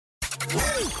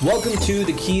Welcome to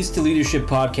the Keys to Leadership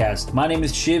podcast. My name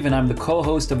is Shiv and I'm the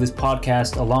co-host of this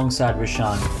podcast alongside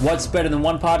Rashawn. What's better than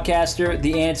one podcaster?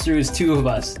 The answer is two of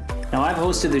us. Now, I've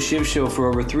hosted the Shiv Show for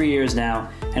over 3 years now,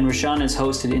 and Rashawn has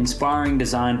hosted Inspiring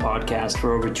Design podcast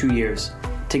for over 2 years.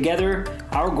 Together,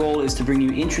 our goal is to bring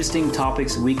you interesting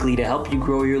topics weekly to help you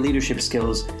grow your leadership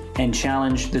skills and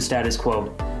challenge the status quo.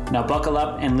 Now buckle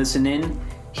up and listen in.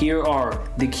 Here are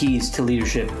the keys to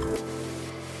leadership.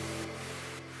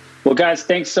 Well, guys,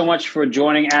 thanks so much for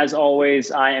joining. As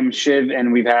always, I am Shiv,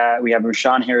 and we have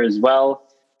Rashawn here as well.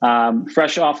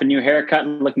 Fresh off a new haircut,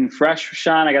 looking fresh,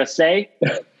 Rashawn, I gotta say.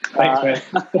 Thanks,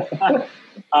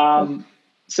 man.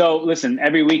 So listen,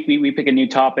 every week we pick a new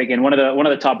topic, and one of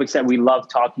the topics that we love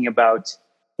talking about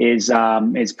is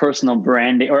personal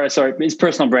branding,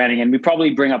 and we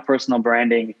probably bring up personal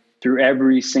branding through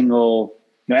every single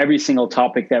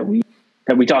topic that we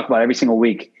talk about every single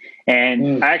week.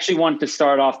 And I actually wanted to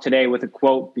start off today with a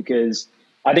quote because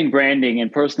I think branding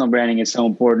and personal branding is so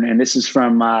important. And this is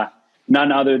from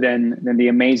none other than the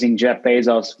amazing Jeff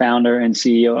Bezos, founder and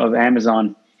CEO of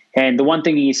Amazon. And the one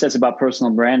thing he says about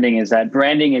personal branding is that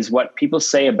branding is what people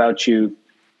say about you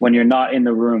when you're not in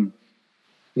the room.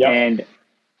 Yep. And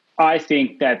I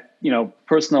think that,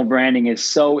 personal branding is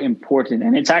so important.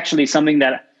 And it's actually something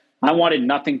that I wanted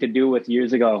nothing to do with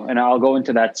years ago. And I'll go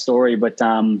into that story. But,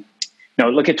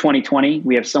 look at 2020.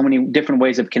 We have so many different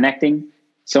ways of connecting,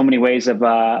 so many ways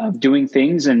of doing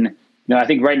things. And, I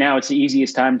think right now it's the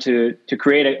easiest time to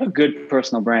create a good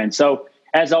personal brand. So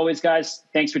as always, guys,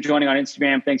 thanks for joining on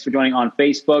Instagram. Thanks for joining on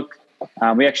Facebook.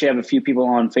 We actually have a few people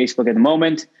on Facebook at the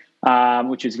moment,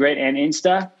 which is great, and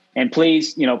Insta. And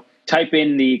please, type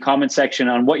in the comment section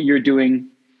on what you're doing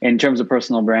in terms of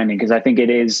personal branding, because I think it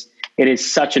is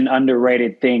such an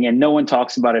underrated thing and no one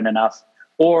talks about it enough.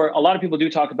 Or a lot of people do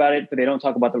talk about it, but they don't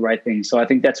talk about the right things. So I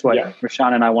think that's what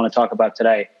Rashawn and I want to talk about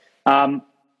today.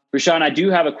 Rashawn, I do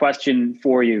have a question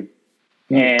for you.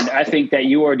 And I think that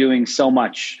you are doing so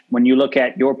much when you look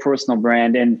at your personal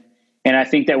brand. And I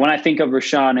think that when I think of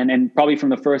Rashawn, and probably from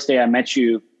the first day I met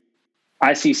you,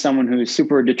 I see someone who's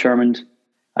super determined.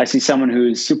 I see someone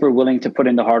who's super willing to put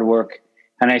in the hard work.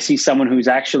 And I see someone who's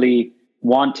actually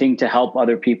wanting to help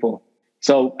other people.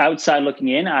 So outside looking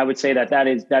in, I would say that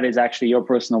is actually your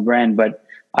personal brand. But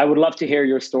I would love to hear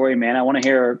your story, man. I want to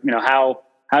hear,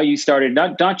 how you started,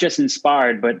 not just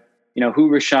inspired, but who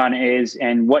Rashawn is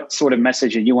and what sort of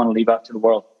message that you want to leave out to the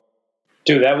world.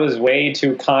 Dude, that was way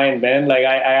too kind, man. Like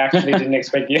I actually didn't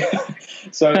expect you.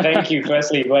 So thank you,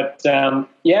 firstly. But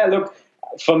look,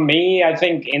 for me, I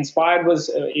think Inspired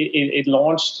was it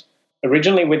launched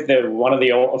originally with one of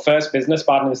the first business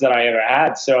partners that I ever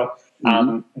had. So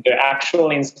the actual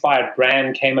Inspired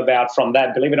brand came about from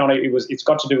that. Believe it or not, it's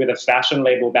got to do with a fashion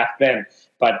label back then.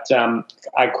 But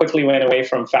I quickly went away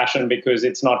from fashion because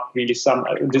it's not really some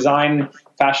design,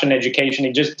 fashion, education.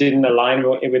 It just didn't align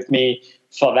with me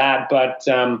for that.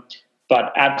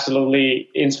 But absolutely,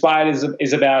 Inspired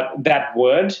is about that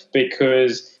word,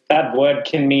 because that word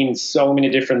can mean so many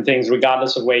different things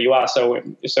regardless of where you are. So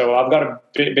I've got a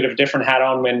bit of a different hat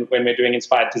on when we're doing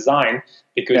Inspired Design,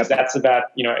 because that's about,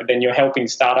 then you're helping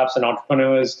startups and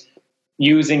entrepreneurs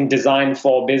using design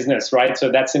for business, right?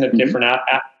 So that's in a different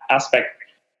aspect.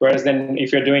 Whereas then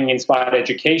if you're doing Inspired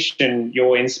Education,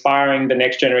 you're inspiring the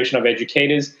next generation of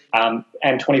educators and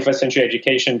 21st century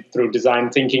education through design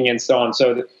thinking and so on.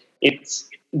 So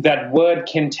that word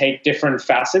can take different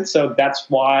facets. So that's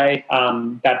why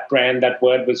that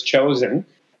word was chosen.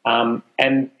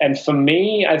 And for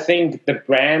me, I think the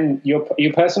brand, your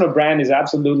personal brand is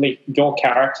absolutely your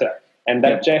character. And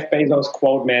that Jeff Bezos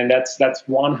quote, man, that's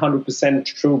 100%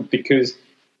 true, because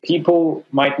people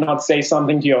might not say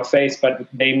something to your face, but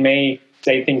they may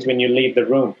say things when you leave the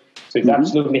room. So it's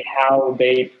absolutely how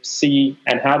they see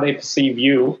and how they perceive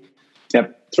you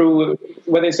through,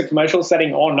 whether it's a commercial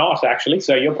setting or not, actually.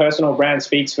 So your personal brand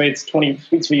speaks for you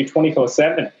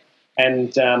 24/7.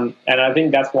 And I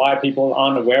think that's why people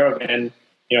aren't aware of it. And,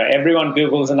 everyone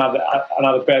Googles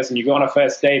another person. You go on a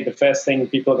first date, the first thing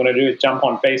people are going to do is jump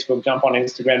on Facebook, jump on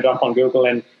Instagram, jump on Google,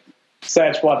 and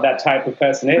search what that type of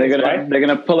person is. They're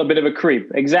gonna pull a bit of a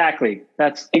creep. Exactly.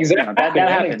 That's exactly that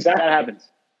happens. Exactly. That happens.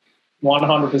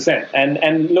 100%.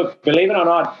 And look, believe it or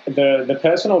not, the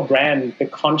personal brand, the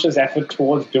conscious effort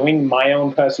towards doing my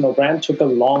own personal brand took a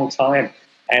long time.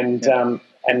 And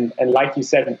like you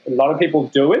said, a lot of people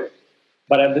do it,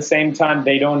 but at the same time,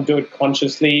 they don't do it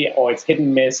consciously, or it's hit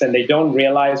and miss, and they don't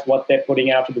realize what they're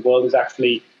putting out to the world is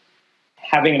actually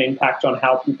having an impact on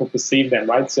how people perceive them,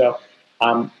 right? So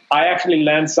I actually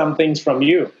learned some things from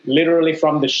you, literally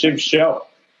from the Shiv show.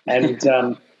 And,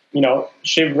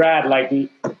 Shiv Rad, like,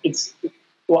 it's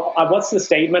what's the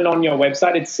statement on your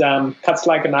website? It's cuts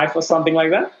like a knife or something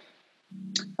like that.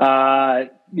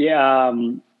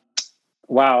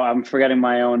 Wow, I'm forgetting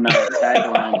my own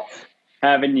tagline.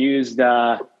 Haven't used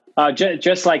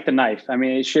just like the knife. I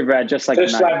mean, Shivrad, just like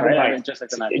just the knife, like right? the knife. I mean, just like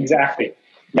the knife. Exactly.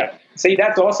 Yeah. See,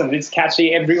 that's awesome. It's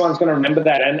catchy. Everyone's going to remember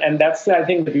that, and that's, I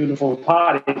think, the beautiful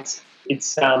part.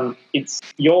 It's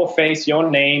your face, your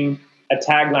name, a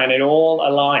tagline. It all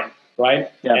align,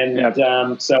 right?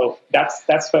 So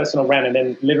that's personal brand. And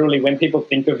then literally, when people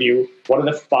think of you, what are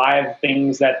the 5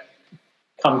 things that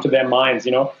come to their minds?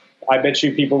 You know, I bet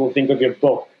you people will think of your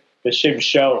book, the Shiv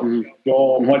Show,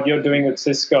 what you're doing with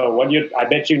Cisco, I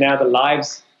bet you now the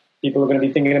lives, people are going to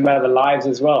be thinking about the lives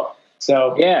as well.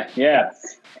 So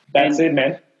that's it,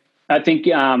 man. I think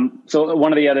so.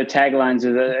 One of the other taglines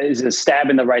is a stab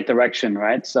in the right direction,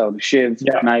 right? So Shiv,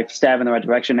 knife, stab in the right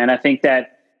direction. And I think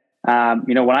that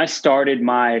when I started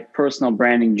my personal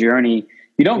branding journey,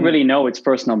 you don't really know it's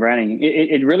personal branding.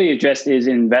 It really just is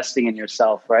investing in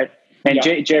yourself, right? And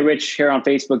Jay Rich here on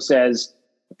Facebook says,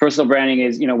 personal branding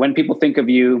is, when people think of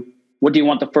you, what do you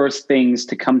want the first things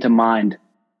to come to mind,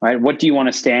 right? What do you want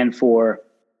to stand for?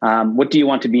 What do you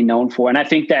want to be known for? And I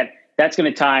think that's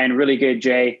going to tie in really good,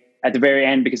 Jay, at the very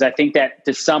end, because I think that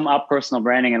to sum up personal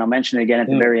branding, and I'll mention it again at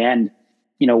the very end,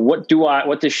 what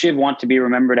does Shiv want to be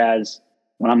remembered as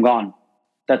when I'm gone?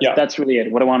 That's really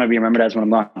it. What do I want to be remembered as when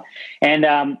I'm gone?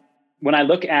 And when I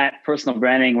look at personal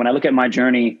branding, when I look at my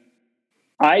journey,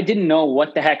 I didn't know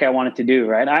what the heck I wanted to do,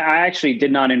 right? I actually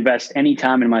did not invest any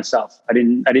time in myself. I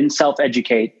didn't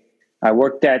self-educate. I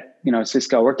worked at,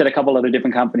 Cisco, I worked at a couple other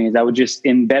different companies. I would just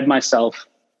embed myself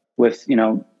with,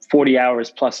 40 hours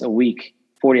plus a week.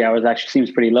 40 hours actually seems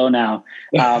pretty low now.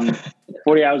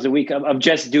 40 hours a week of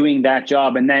just doing that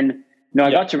job. And then,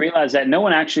 I got to realize that no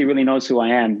one actually really knows who I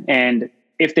am. And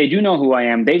if they do know who I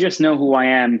am, they just know who I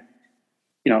am,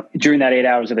 during that 8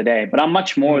 hours of the day. But I'm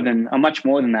much more than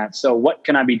that. So what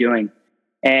can I be doing?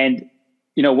 And,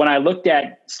 when I looked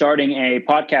at starting a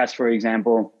podcast, for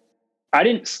example, I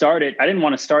didn't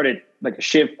want to start it like a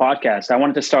Shiv podcast. I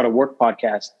wanted to start a work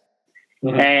podcast.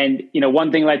 And,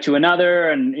 one thing led to another,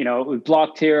 and, it was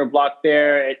blocked here, blocked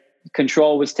there.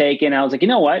 Control was taken. I was like, you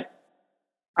know what?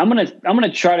 I'm going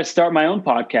to try to start my own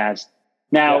podcast.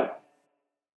 Now,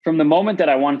 from the moment that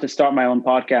I wanted to start my own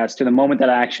podcast to the moment that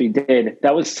I actually did,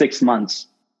 that was 6 months.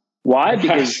 Why?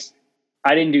 Because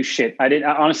I didn't do shit.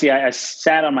 Honestly, I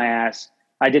sat on my ass.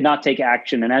 I did not take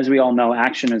action. And as we all know,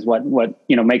 action is what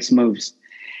makes moves.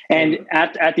 And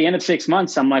at the end of 6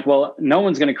 months, I'm like, well, no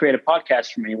one's going to create a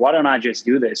podcast for me. Why don't I just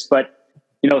do this? But,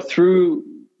 through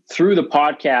the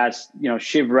podcast,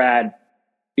 Shivrad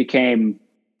became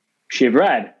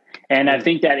Shivrad. And I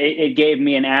think that it gave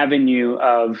me an avenue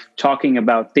of talking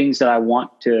about things that I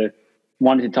wanted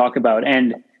to talk about.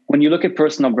 And when you look at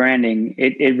personal branding,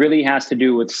 it really has to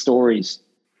do with stories.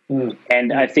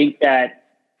 And I think that,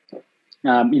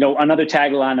 another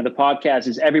tagline of the podcast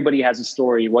is everybody has a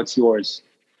story. What's yours?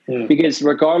 Because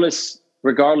regardless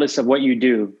of what you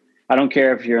do, I don't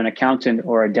care if you're an accountant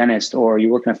or a dentist or you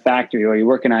work in a factory or you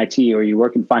work in IT or you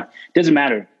work in finance, it doesn't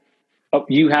matter.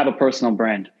 You have a personal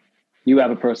brand.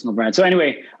 So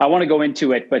anyway, I want to go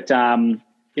into it, but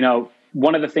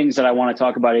one of the things that I want to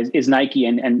talk about is Nike,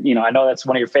 and I know that's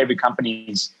one of your favorite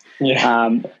companies.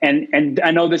 And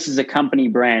I know this is a company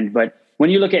brand, but when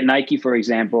you look at Nike, for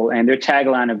example, and their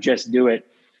tagline of "Just Do It"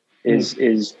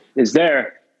 is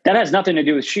there. That has nothing to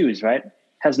do with shoes, right?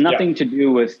 Has nothing to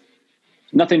do with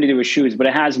shoes, but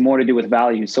it has more to do with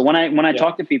values. So when I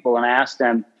talk to people and I ask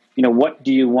them, what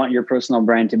do you want your personal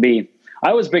brand to be? I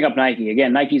always bring up Nike.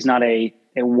 Again, Nike's not a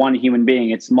one human being.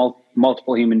 It's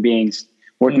multiple human beings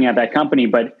working at that company.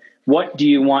 But what do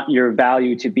you want your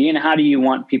value to be? And how do you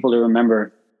want people to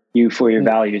remember you for your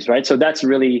values, right? So that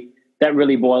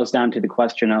really boils down to the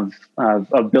question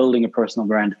of building a personal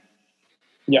brand.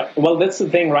 Yeah, well, that's the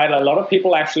thing, right? A lot of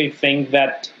people actually think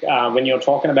that when you're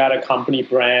talking about a company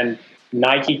brand,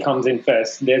 Nike comes in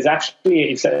first. There's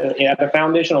actually, at the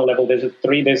foundational level, there's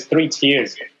three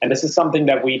tiers. And this is something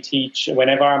that we teach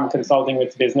whenever I'm consulting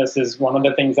with businesses. One of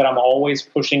the things that I'm always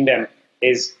pushing them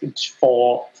is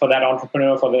for that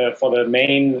entrepreneur, for the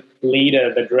main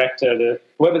leader, the director,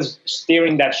 whoever's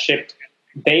steering that ship,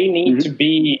 they need to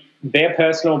be, their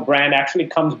personal brand actually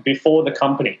comes before the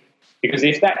company. Because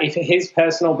if his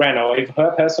personal brand or if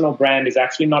her personal brand is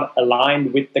actually not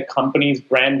aligned with the company's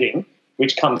branding,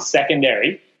 which comes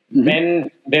secondary,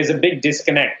 then there's a big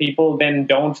disconnect. People then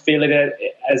don't feel it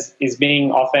as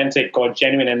being authentic or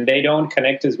genuine, and they don't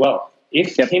connect as well.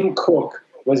 If Tim Cook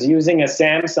was using a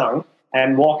Samsung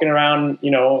and walking around,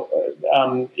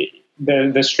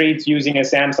 the streets using a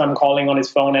Samsung, calling on his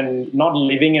phone and not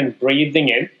living and breathing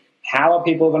it, how are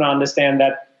people going to understand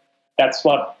that that's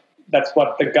what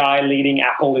the guy leading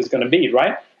Apple is going to be,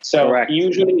 right? So Correct.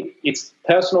 Usually it's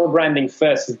personal branding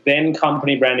first, then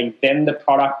company branding, then the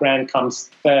product brand comes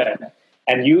third.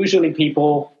 And usually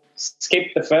people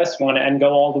skip the first one and go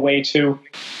all the way to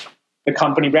the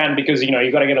company brand because,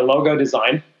 you got to get a logo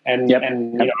design and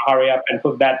hurry up and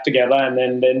put that together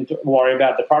and then worry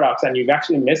about the products. And you've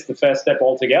actually missed the first step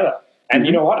altogether. And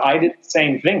you know what? I did the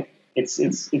same thing.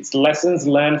 It's lessons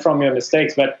learned from your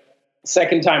mistakes. But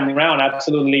second time around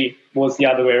absolutely was the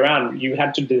other way around. You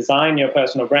had to design your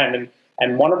personal brand.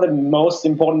 And one of the most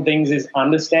important things is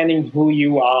understanding who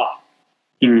you are.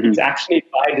 It's actually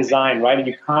by design, right?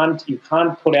 You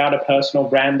can't put out a personal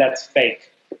brand that's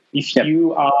fake. If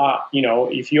you are,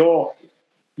 if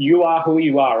you are who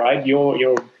you are, right?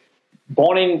 You're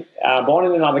born in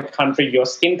another country. Your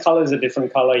skin color is a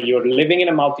different color. You're living in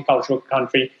a multicultural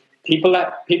country. People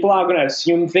are going to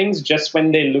assume things just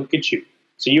when they look at you.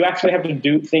 So you actually have to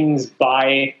do things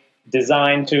by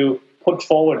design to put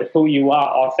forward who you are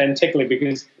authentically,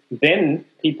 because then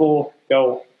people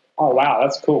go, oh, wow,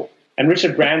 that's cool. And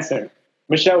Richard Branson,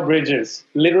 Michelle Bridges,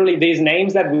 literally these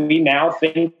names that we now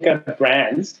think are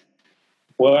brands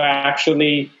were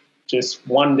actually just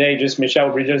one day just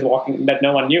Michelle Bridges walking that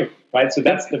no one knew, right? So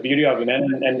that's the beauty of it,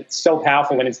 man. And it's so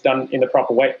powerful when it's done in the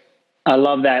proper way. I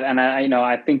love that, and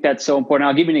I think that's so important.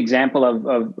 I'll give you an example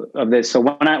of this. So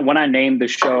when I named the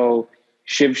show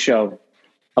Shiv Show,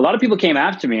 a lot of people came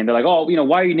after me and they're like, "Oh,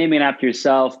 why are you naming it after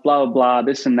yourself? Blah blah blah,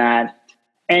 this and that."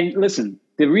 And listen,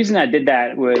 the reason I did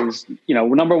that was,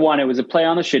 number one, it was a play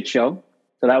on the shit show,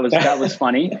 so that was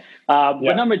funny. But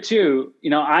number two,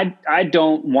 I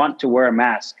don't want to wear a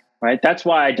mask, right? That's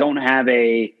why I don't have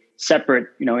a separate,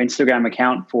 Instagram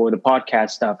account for the podcast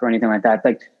stuff or anything like that.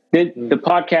 Like. The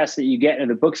podcast that you get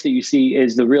and the books that you see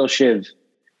is the real Shiv.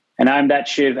 And I'm that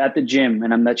Shiv at the gym,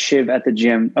 and I'm that Shiv at the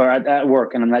gym or at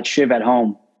work, and I'm that Shiv at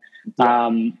home.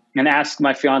 And ask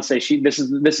my fiance, this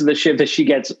is the Shiv that she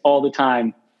gets all the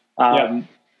time.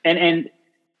 And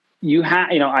you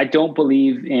have, I don't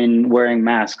believe in wearing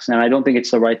masks, and I don't think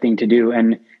it's the right thing to do.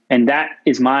 And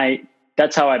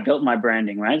that's how I built my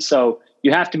branding, right? So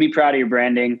you have to be proud of your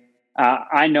branding.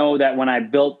 I know that when I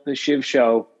built the Shiv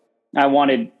Show, I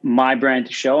wanted my brand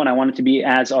to show, and I wanted to be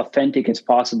as authentic as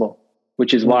possible,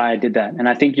 which is why I did that. And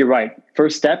I think you're right.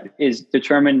 First step is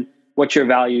determine what your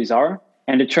values are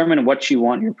and determine what you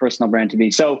want your personal brand to be.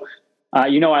 So, I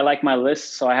like my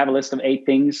list. So I have a list of 8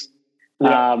 things.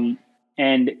 And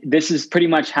this is pretty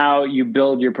much how you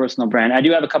build your personal brand. I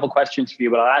do have a couple questions for you,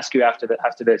 but I'll ask you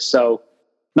after this. So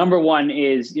number one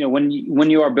is, when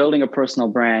you are building a personal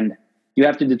brand, you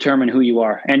have to determine who you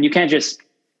are. And you can't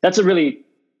that's a really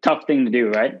tough thing to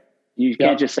do, right? You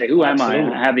can't just say, who am I?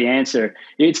 And I have the answer.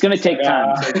 It's going to take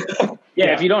time. So,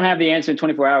 if you don't have the answer in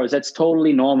 24 hours, that's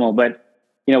totally normal. But,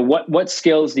 what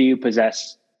skills do you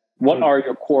possess? What are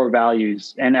your core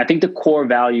values? And I think the core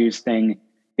values thing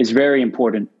is very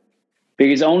important,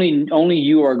 because only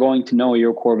you are going to know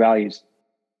your core values.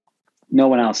 No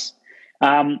one else.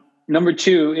 Number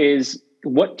 2 is,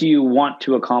 what do you want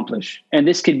to accomplish? And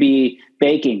this could be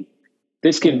baking.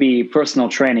 This could be personal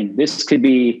training. This could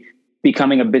be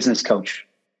becoming a business coach.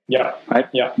 Yeah. Right?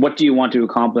 Yeah. What do you want to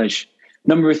accomplish?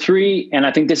 Number 3, and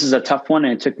I think this is a tough one,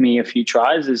 and it took me a few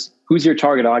tries, is who's your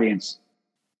target audience?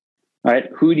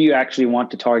 Right? Who do you actually want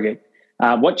to target?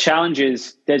 What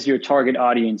challenges does your target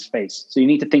audience face? So you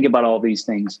need to think about all these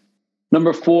things.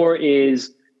 Number 4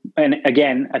 is, and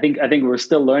again, I think we're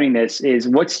still learning this, is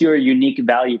what's your unique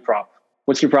value prop?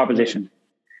 What's your proposition?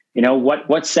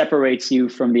 What separates you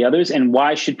from the others, and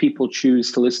why should people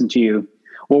choose to listen to you,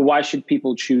 or why should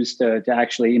people choose to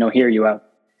actually, hear you out?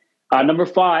 Number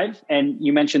 5, and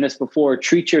you mentioned this before,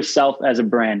 treat yourself as a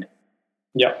brand.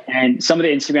 Yeah. And some of the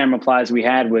Instagram replies we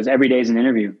had was, every day is an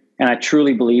interview. And I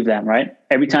truly believe that, right?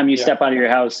 Every time you step out of your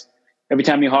house, every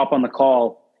time you hop on the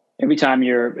call, every time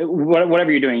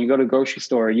whatever you're doing, you go to a grocery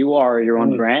store, you are your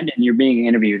own brand, and you're being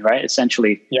interviewed, right?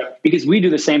 Essentially. Yeah. Because we do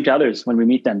the same to others when we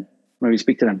meet them, when we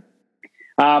speak to them.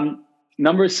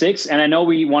 Number 6, and I know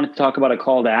we wanted to talk about a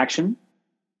call to action.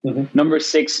 Number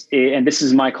 6, and this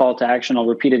is my call to action, I'll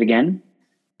repeat it again.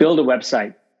 Build a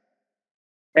website.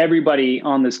 Everybody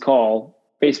on this call,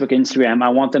 Facebook, Instagram, I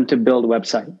want them to build a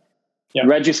website. Yeah.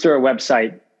 Register a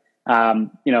website.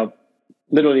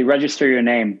 Literally register your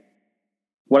name.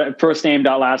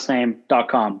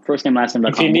 Firstname.lastname.com.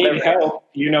 Firstname.lastname.com. If you need help,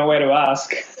 you know where to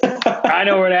ask. I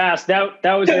know where to ask. That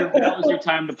was your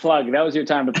time to plug. I love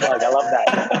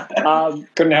that.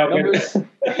 Couldn't help it.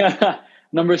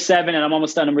 Number 7, and I'm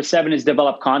almost done. Number 7 is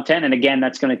develop content. And again,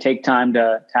 that's going to take time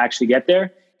to actually get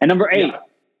there. And number 8,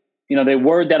 the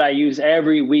word that I use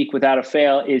every week without a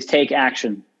fail is take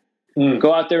action.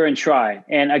 Go out there and try.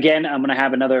 And again, I'm going to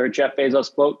have another Jeff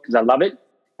Bezos quote because I love it.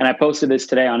 And I posted this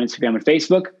today on Instagram and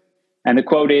Facebook. And the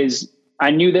quote is,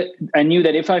 I knew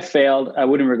that if I failed, I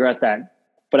wouldn't regret that.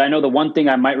 But I know the one thing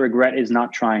I might regret is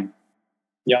not trying.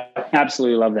 Yeah.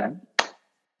 Absolutely love that.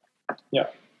 Yeah.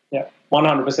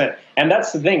 100%. And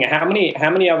that's the thing. How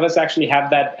many of us actually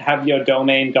have your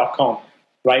domain.com,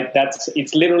 right?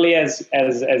 It's literally as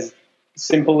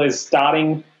simple as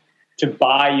starting to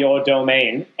buy your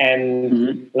domain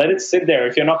and let it sit there.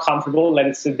 If you're not comfortable, let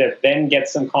it sit there. Then get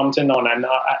some content on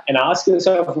and ask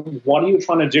yourself, what are you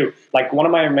trying to do? Like one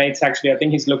of my mates, actually, I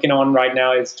think he's looking on right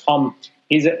now, is Tom.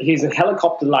 He's a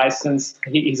helicopter license.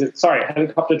 He's a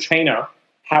helicopter trainer.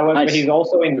 However, nice. He's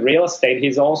also in real estate.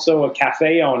 He's also a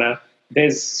cafe owner.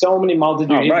 There's so many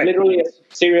multitudes. He's literally a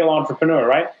serial entrepreneur,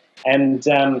 right? And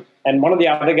one of the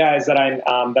other guys that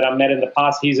I met in the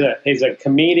past, he's a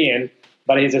comedian,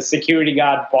 but he's a security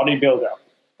guard bodybuilder.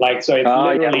 Like, so it's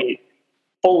literally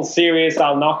full serious.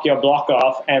 I'll knock your block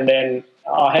off, and then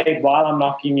hey, while I'm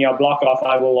knocking your block off,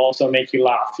 I will also make you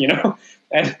laugh.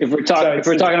 And if we're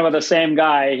talking about the same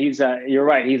guy, you're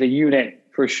right. He's a unit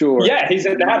for sure. Yeah, he's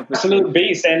an absolute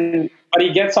beast, but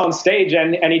he gets on stage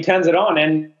and he turns it on,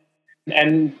 and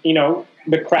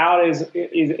the crowd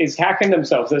is hacking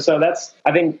themselves. So that's,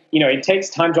 I think, it takes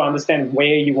time to understand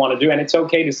where you want to do, and it's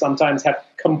okay to sometimes have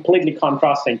completely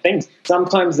contrasting things.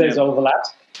 Sometimes there's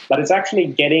overlaps, but it's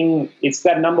actually it's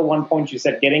that number one point you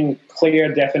said, getting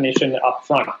clear definition up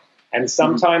front. And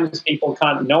sometimes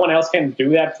no one else can do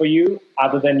that for you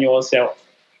other than yourself,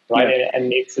 right? Yeah.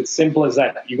 And it's as simple as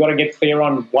that. You got to get clear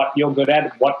on what you're good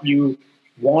at, what you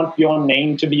want your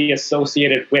name to be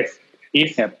associated with.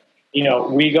 If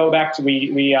we go back to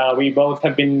we both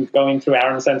have been going through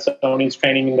Aaron Sansoni's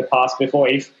training in the past before.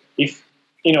 If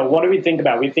what do we think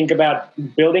about? We think about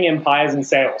building empires and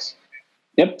sales.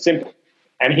 Yep, simple.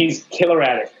 And he's killer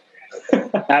at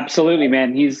it. Absolutely,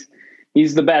 man. He's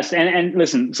the best. And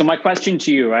listen, so my question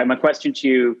to you, right? My question to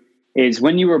you is,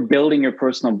 when you were building your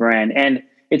personal brand, and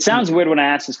it sounds weird when I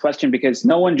ask this question because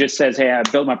no one just says, hey, I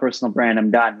built my personal brand, I'm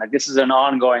done. Like this is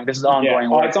ongoing work.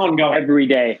 It's ongoing every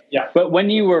day. Yeah. But when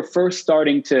you were first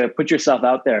starting to put yourself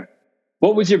out there,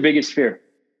 what was your biggest fear?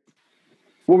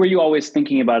 What were you always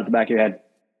thinking about at the back of your head?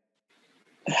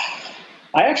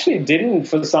 I actually didn't,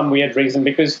 for some weird reason,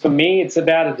 because for me, it's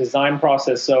about a design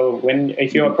process. So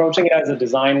if you're approaching it as a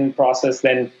design process,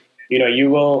 then, you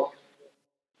will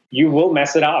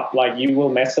mess it up. Like you will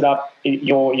mess it up.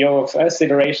 Your first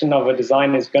iteration of a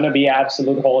design is going to be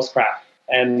absolute horse crap.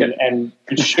 And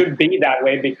it should be that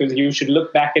way, because you should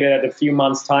look back at it at a few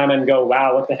months' time and go,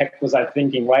 wow, what the heck was I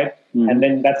thinking, right? And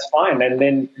then that's fine. And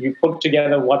then you put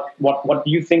together what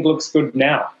you think looks good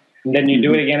now. And then you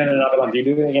do it again in another month. You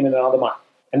do it again in another month.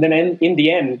 And then in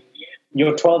the end,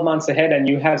 you're 12 months ahead and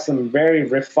you have some very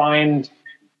refined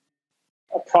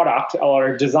product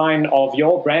or design of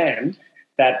your brand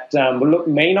that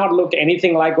may not look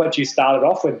anything like what you started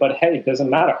off with, but hey, it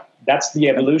doesn't matter. That's the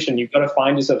evolution. You've got to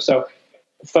find yourself. So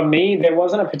for me, there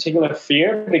wasn't a particular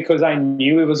fear because I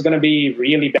knew it was going to be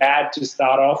really bad to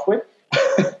start off with.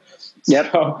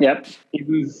 Yep. It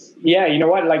was, you know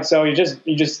what? Like, so you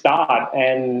just start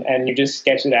and you just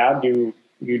sketch it out. You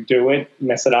do it,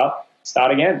 mess it up,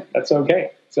 start again. That's okay.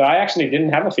 So I actually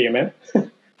didn't have a fear, man.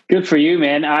 Good for you,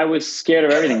 man. I was scared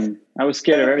of everything.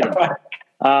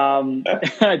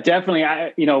 Definitely.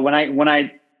 When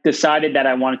I decided that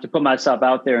I wanted to put myself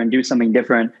out there and do something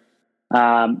different,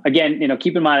 again,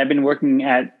 keep in mind, I've been working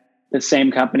at the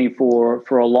same company for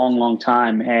a long, long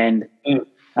time. And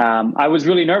I was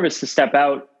really nervous to step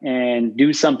out and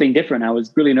do something different. I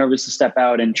was really nervous to step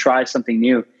out and try something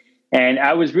new. And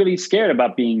I was really scared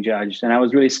about being judged. And I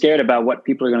was really scared about what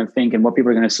people are going to think and what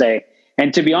people are going to say.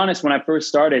 And to be honest, when I first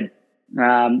started,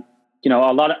 a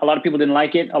lot of people didn't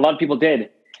like it. A lot of people did.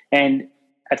 And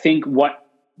I think what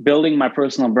building my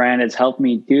personal brand has helped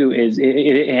me do is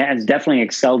it has definitely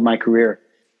excelled my career,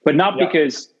 but not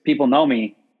because people know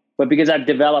me, but because I've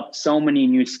developed so many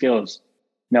new skills.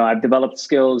 I've developed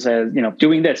skills as,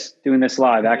 doing this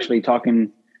live, actually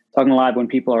talking live when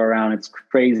people are around. It's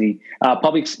crazy.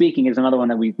 Public speaking is another one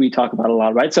that we talk about a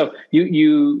lot, right? So when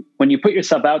you put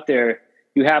yourself out there,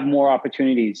 you have more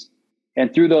opportunities,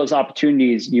 and through those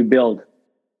opportunities you build.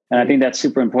 And I think that's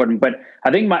super important. But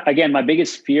I think my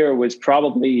biggest fear was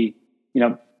probably,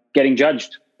 getting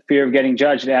judged, fear of getting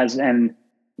judged as I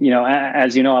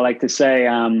like to say,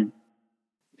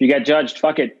 if you get judged,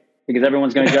 fuck it, because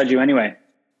everyone's going to judge you anyway.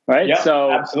 right? Yeah,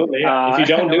 So absolutely. Yeah. If you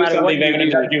don't do something, they're going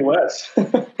to judge you worse.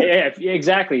 Yeah,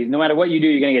 exactly. No matter what you do,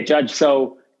 you're going to get judged.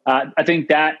 So I think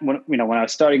that when I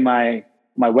was starting my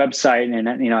website,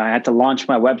 and I had to launch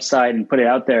my website and put it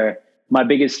out there, my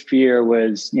biggest fear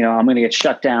was, I'm going to get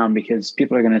shut down because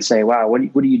people are going to say, "Wow,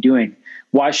 what are you doing?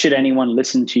 Why should anyone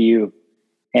listen to you?"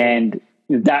 And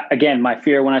that, again, my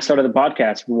fear when I started the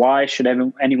podcast, why should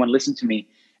anyone listen to me?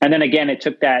 And then again, it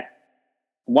took that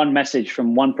one message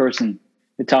from one person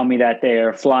to tell me that they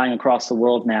are flying across the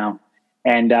world now.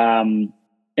 And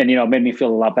it made me feel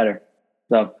a lot better.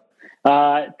 So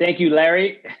thank you,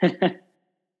 Larry.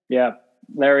 Yeah,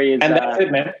 Larry is. And that's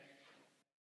it, man.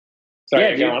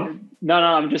 Sorry, go on. No,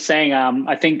 I'm just saying.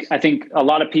 I think a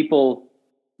lot of people,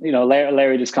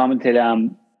 Larry just commented.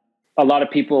 A lot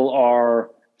of people are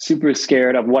super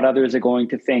scared of what others are going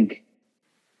to think,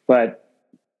 but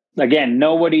again,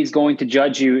 nobody's going to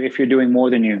judge you if you're doing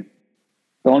more than you.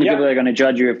 The only people that are going to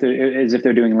judge you if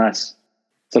they're doing less.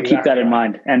 So keep that in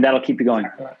mind, and that'll keep you going.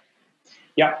 Exactly right.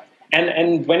 Yeah.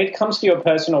 And when it comes to your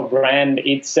personal brand,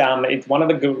 it's one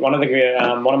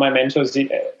of my mentors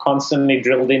constantly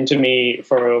drilled into me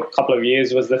for a couple of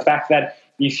years was the fact that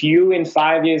if you in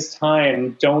 5 years'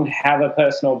 time don't have a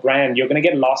personal brand, you're going to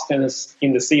get lost in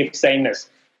the sea of sameness.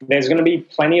 There's going to be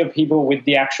plenty of people with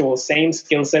the actual same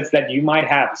skill sets that you might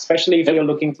have, especially if you're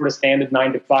looking for a standard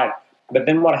 9-to-5. But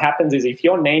then what happens is if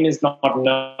your name is not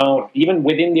known, even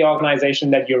within the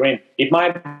organization that you're in, it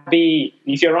might be,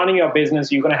 if you're running your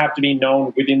business, you're going to have to be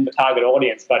known within the target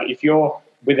audience. But if you're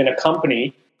within a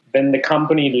company, then the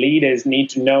company leaders need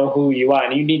to know who you are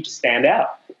and you need to stand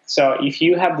out. So if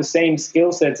you have the same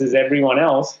skill sets as everyone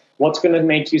else, what's going to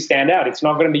make you stand out? It's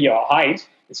not going to be your height.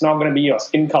 It's not going to be your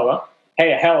skin color.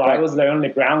 Hey, hell, I was the only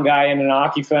brown guy in an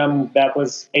archi firm that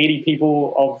was 80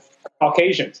 people of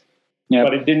Caucasians. Yep.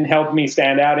 But it didn't help me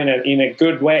stand out in a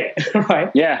good way,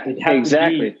 right? Yeah, it had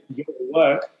exactly. To be your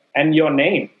work and your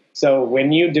name. So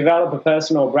when you develop a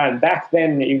personal brand, back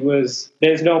then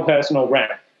there's no personal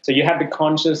brand. So you had to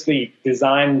consciously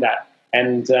design that.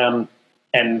 And 100%,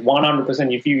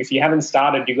 if you haven't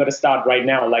started, you got to start right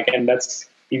now. And that's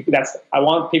I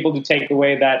want people to take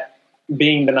away that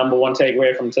being the number one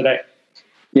takeaway from today.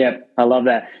 Yeah, I love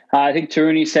that. I think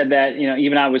Taruni said that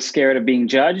even I was scared of being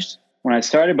judged when I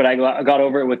started, but I got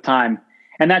over it with time.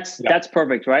 And that's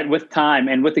perfect, right? With time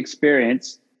and with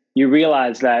experience, you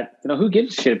realize that, who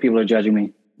gives a shit if people are judging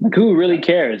me? Who really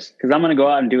cares? Because I'm going to go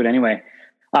out and do it anyway.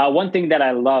 One thing that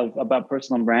I love about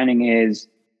personal branding is,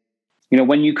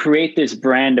 when you create this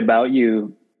brand about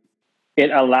you,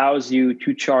 it allows you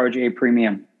to charge a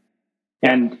premium.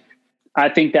 And I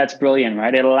think that's brilliant,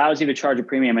 right? It allows you to charge a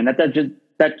premium. And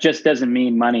that just doesn't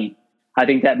mean money. I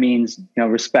think that means,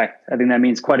 respect. I think that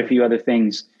means quite a few other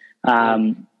things.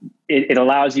 It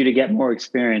allows you to get more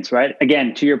experience, right?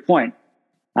 Again, to your point,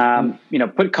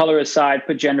 put color aside,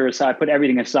 put gender aside, put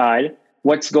everything aside.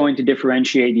 What's going to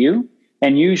differentiate you?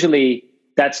 And usually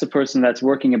that's the person that's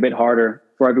working a bit harder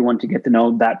for everyone to get to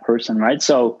know that person, right?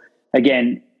 So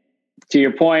again, to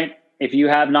your point, if you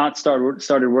have not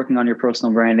started working on your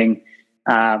personal branding,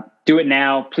 do it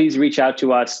now. Please reach out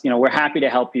to us. We're happy to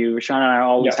help you. Rashawn and I are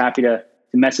always happy to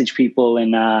message people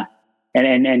and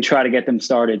try to get them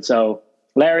started. So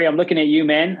Larry, I'm looking at you,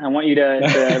 man. I want you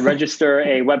to register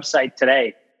a website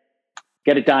today.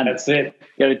 Get it done. That's it.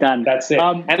 Get it done. That's it.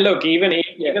 And look, even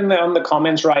on the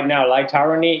comments right now, like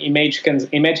Taruni,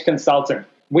 image consultant,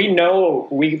 we know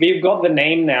we've got the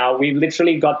name now. We've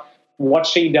literally got what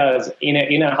she does in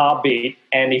a heartbeat.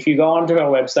 And if you go onto her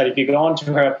website, if you go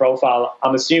onto her profile,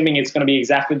 I'm assuming it's going to be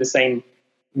exactly the same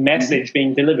message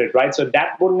being delivered, right? So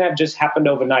that wouldn't have just happened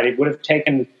overnight. It would have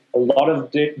taken a lot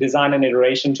of design and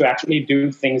iteration to actually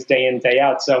do things day in, day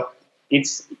out. So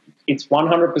it's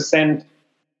 100%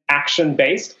 action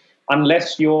based,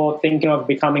 unless you're thinking of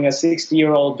becoming a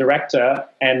 60-year-old director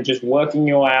and just working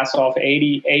your ass off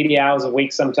 80 hours a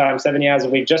week, sometimes 70 hours a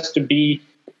week, just to be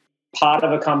part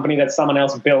of a company that someone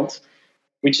else built,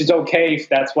 which is okay if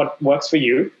that's what works for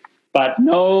you. But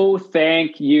no,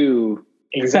 thank you.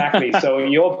 Exactly. So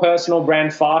your personal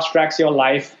brand fast tracks your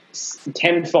life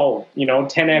tenfold,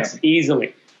 10x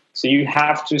easily. So you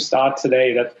have to start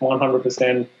today. That's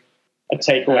 100% a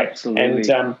takeaway.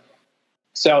 Absolutely. And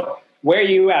so where are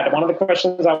you at? One of the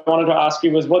questions I wanted to ask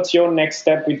you was, what's your next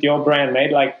step with your brand,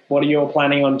 mate? What are you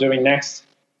planning on doing next?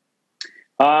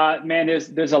 Man,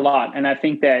 there's a lot. And I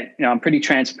think that, I'm pretty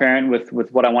transparent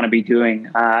with what I want to be doing.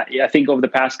 I think over the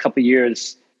past couple of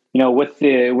years, with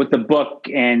the book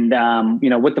and,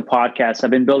 with the podcast,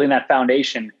 I've been building that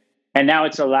foundation, and now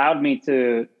it's allowed me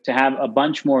to have a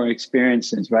bunch more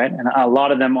experiences, right? And a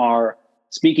lot of them are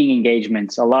speaking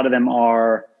engagements. A lot of them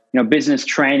are, business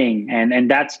training, and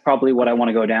that's probably what I want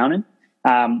to go down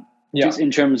in. Just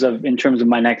in terms of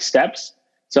my next steps.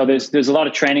 So there's a lot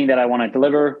of training that I want to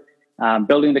deliver,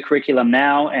 building the curriculum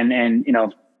now, and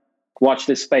watch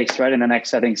this space, right? In the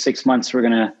next, I think, 6 months, we're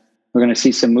gonna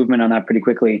see some movement on that pretty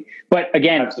quickly. But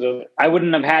again, absolutely, I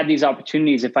wouldn't have had these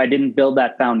opportunities if I didn't build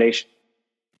that foundation.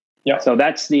 Yeah. So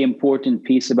that's the important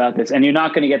piece about this. And you're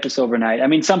not going to get this overnight. I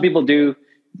mean, some people do.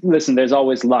 Listen, there's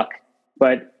always luck,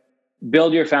 but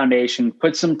build your foundation,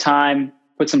 put some time,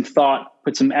 put some thought,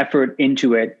 put some effort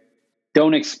into it.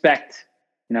 Don't expect,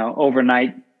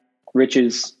 overnight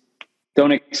riches.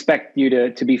 Don't expect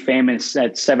you to be famous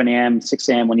at 7 a.m., 6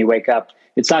 a.m. when you wake up.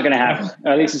 It's not going to happen.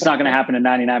 Or at least it's not going to happen to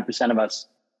 99% of us.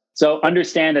 So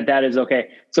understand that is okay.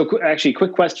 So actually,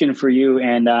 quick question for you.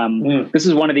 And this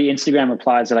is one of the Instagram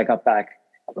replies that I got back.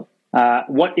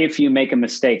 What if you make a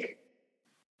mistake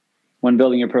when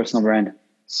building your personal brand?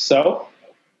 So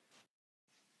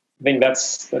I think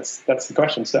that's the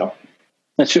question. So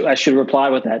I should reply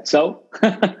with that. So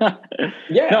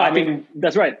yeah, no, I think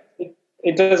that's right.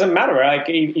 It doesn't matter. Like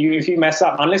if you mess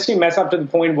up, unless you mess up to the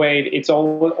point where it's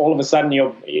all of a sudden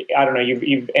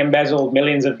you've embezzled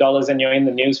millions of dollars and you're in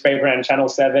the newspaper and Channel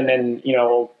 7 and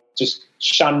just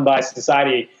shunned by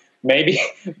society. Maybe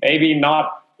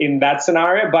not in that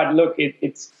scenario. But look,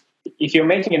 it's if you're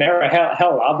making an error,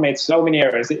 hell, I've made so many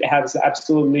errors. It has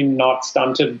absolutely not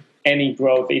stunted any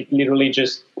growth. It literally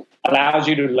just allows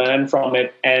you to learn from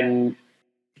it and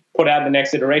put out the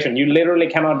next iteration. You literally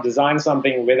cannot design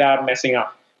something without messing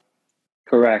up.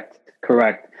 Correct.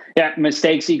 Yeah,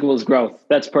 mistakes equals growth.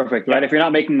 That's perfect, right? If you're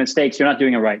not making mistakes, you're not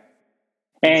doing it right.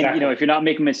 And Exactly. If you're not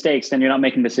making mistakes, then you're not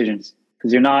making decisions,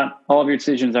 because all of your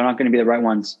decisions are not going to be the right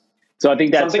ones. So I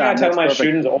think that's something I tell my perfect.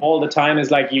 students all the time is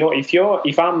like, if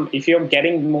you're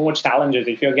getting more challenges,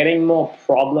 if you're getting more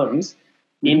problems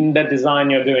in the design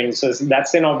you're doing, so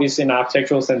that's obviously in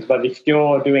architectural sense, but if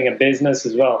you're doing a business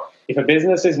as well, if a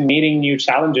business is meeting new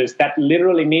challenges, that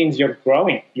literally means you're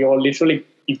growing.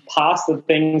 You've passed the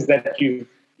things that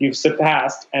you've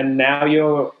surpassed, and now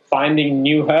you're finding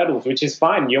new hurdles, which is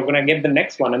fine. You're going to get the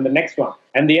next one and the next one.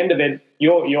 And the end of it,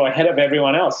 you're ahead of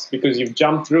everyone else because you've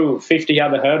jumped through 50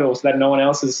 other hurdles that no one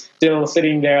else is still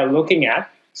sitting there looking at.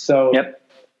 So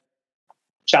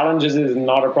Challenges is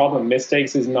not a problem.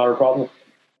 Mistakes is not a problem.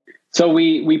 So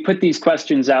we put these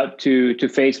questions out to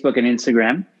Facebook and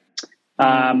Instagram.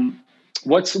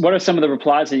 What are some of the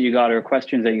replies that you got or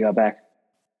questions that you got back?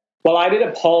 Well, I did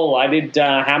a poll. I did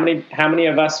how many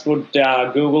of us would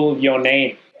Google your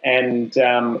name, and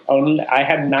I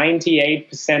had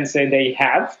 98% say they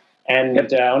have,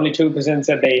 and only 2%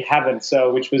 said they haven't.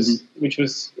 So which was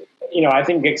I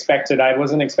think expected. I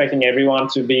wasn't expecting everyone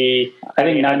to be. I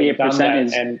think 98%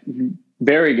 is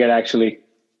very good, actually.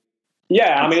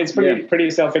 Yeah, I mean, it's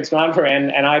pretty self-explanatory,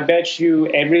 and I bet you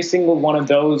every single one of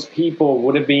those people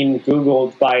would have been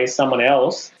Googled by someone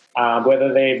else,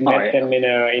 whether they've met them in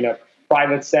a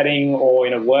private setting or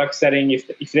in a work setting.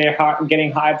 If they're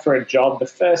getting hired for a job, the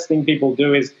first thing people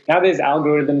do is, now there's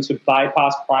algorithms to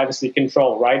bypass privacy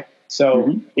control, right?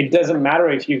 So it doesn't matter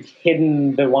if you've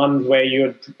hidden the ones where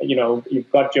you've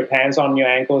got your pants on your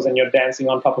ankles and you're dancing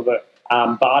on top of a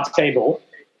bar table.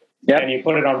 Yep. And you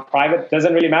put it on private,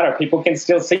 doesn't really matter. People can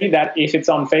still see that if it's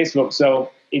on Facebook. So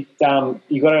you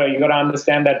gotta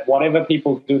understand that whatever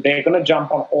people do, they're gonna jump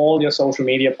on all your social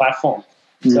media platforms.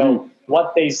 So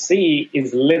what they see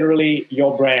is literally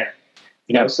your brand.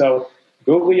 So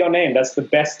Google your name. That's the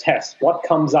best test. What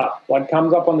comes up? What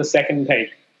comes up on the second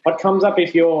page? What comes up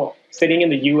if you're sitting in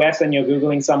the US and you're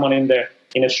Googling someone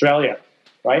in Australia,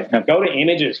 right? Yep. Go to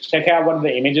images. Check out what are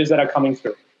the images that are coming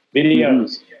through.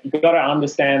 Videos. You've got to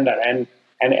understand that. And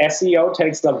SEO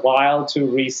takes a while to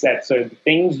reset. So the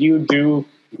things you do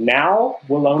now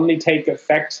will only take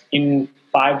effect in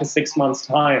 5 to 6 months'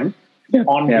 time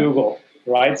on Google,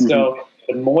 right? So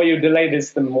the more you delay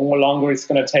this, the more longer it's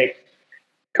going to take.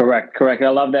 Correct. I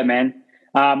love that, man.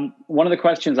 One of the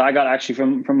questions I got actually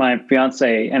from my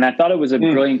fiance, and I thought it was a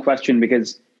brilliant question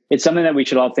because it's something that we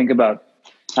should all think about.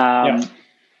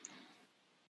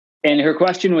 And her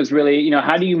question was really,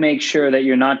 how do you make sure that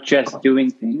you're not just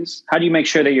doing things? How do you make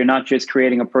sure that you're not just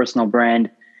creating a personal brand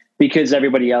because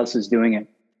everybody else is doing it?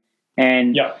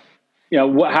 And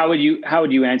how would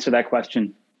you answer that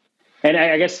question? And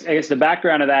I guess the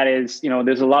background of that is,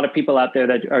 there's a lot of people out there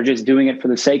that are just doing it for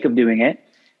the sake of doing it,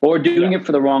 or doing it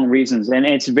for the wrong reasons. And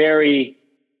it's very,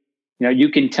 you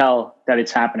can tell that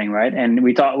it's happening, right? And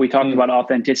we talked about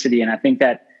authenticity, and I think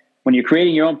that when you're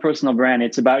creating your own personal brand,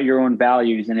 it's about your own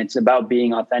values and it's about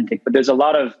being authentic. But there's a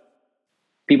lot of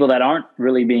people that aren't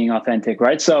really being authentic,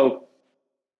 right? So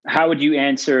how would you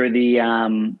answer the,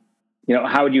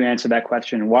 how would you answer that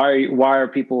question? Why are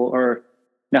people, or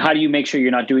how do you make sure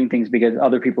you're not doing things because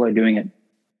other people are doing it?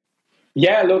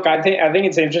 Yeah, look, I think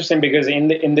it's interesting because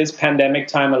in this pandemic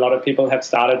time, a lot of people have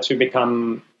started to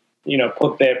become,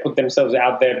 put themselves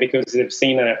out there because they've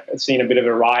seen a bit of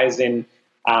a rise in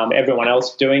everyone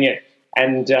else doing it,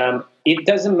 and it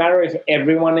doesn't matter if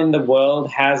everyone in the world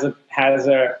has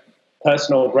a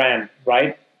personal brand,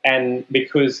 right? And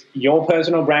because your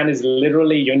personal brand is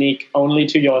literally unique only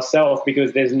to yourself,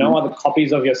 because there's no other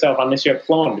copies of yourself unless you're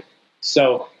cloned.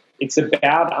 So it's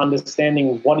about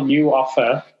understanding what you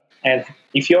offer. And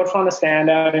if you're trying to stand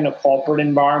out in a corporate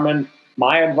environment,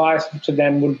 my advice to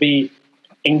them would be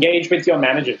engage with your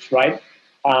managers, right?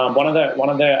 One of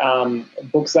the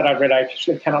books that I've read, I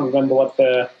actually cannot remember what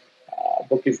the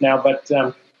book is now, but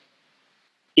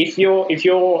if you're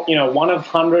one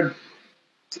of 100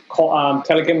 call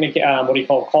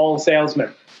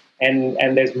salesmen,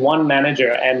 and there's one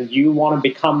manager, and you want to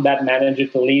become that manager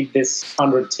to lead this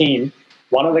 100 team.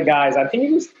 One of the guys, I think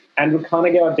it was Andrew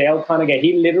Carnegie or Dale Carnegie,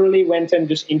 he literally went and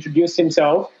just introduced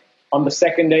himself on the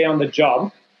second day on the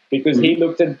job, because he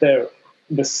looked at the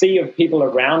sea of people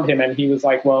around him, and he was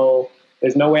like, well,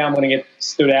 there's no way I'm going to get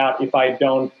stood out if I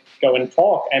don't go and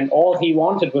talk. And all he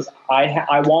wanted was,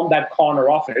 I want that corner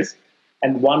office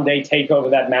and one day take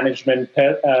over that management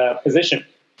position.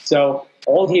 So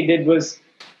all he did was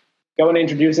go and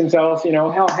introduce himself,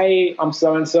 hey, I'm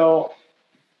so-and-so,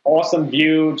 awesome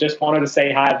view, just wanted to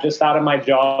say hi, I've just started my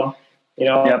job,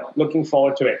 looking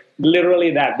forward to it.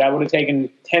 Literally that would have taken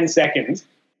 10 seconds.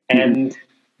 And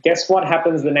guess what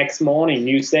happens the next morning?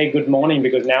 You say good morning,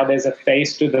 because now there's a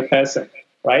face to the person,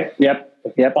 right? Yep.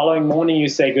 The following morning you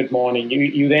say good morning.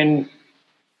 You then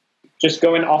just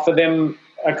go and offer them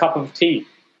a cup of tea,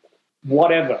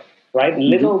 whatever, right?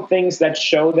 Little things that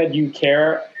show that you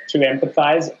care, to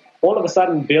empathize, all of a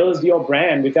sudden builds your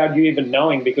brand without you even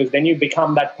knowing, because then you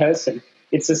become that person.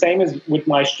 It's the same as with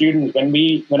my students.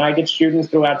 When I get students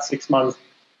throughout 6 months,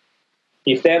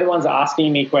 if they're the ones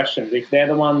asking me questions, if they're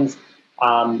the ones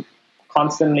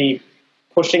constantly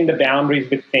pushing the boundaries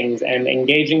with things and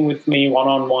engaging with me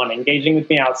one-on-one, engaging with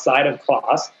me outside of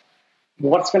class,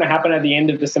 what's going to happen at the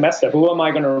end of the semester? Who am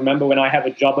I going to remember when I have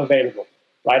a job available,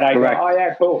 right? I Correct. go, oh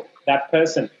yeah, cool, that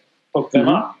person, hook them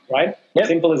up, right? Yep.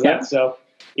 Simple as that. So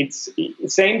it's the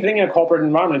same thing in a corporate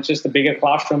environment. It's just a bigger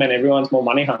classroom and everyone's more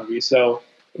money hungry. So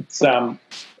it's I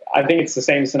think it's the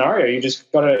same scenario. You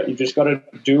just gotta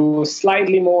do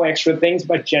slightly more extra things,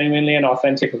 but genuinely and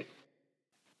authentically.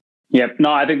 Yep.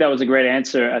 No, I think that was a great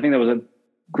answer. I think that was a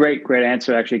great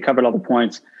answer. Actually covered all the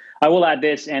points. I will add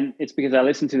this, and it's because I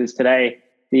listened to this today.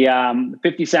 The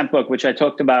 50 Cent book, which I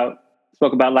spoke about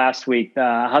last week,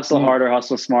 Hustle Harder,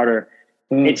 Hustle Smarter.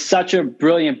 It's such a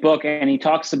brilliant book, and he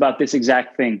talks about this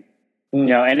exact thing.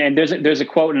 And there's a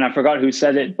quote, and I forgot who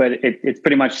said it, but it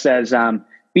pretty much says,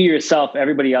 "Be yourself.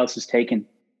 Everybody else is taken."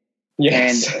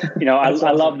 Yes. And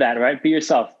I love that. Right? Be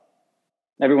yourself.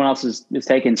 Everyone else is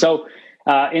taken. So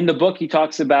in the book, he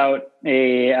talks about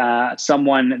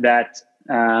someone that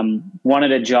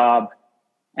wanted a job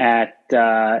at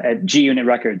G Unit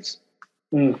Records,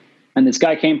 and this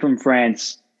guy came from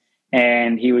France,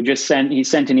 and he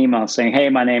sent an email saying, "Hey,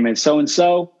 my name is so and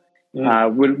so.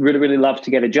 Would really love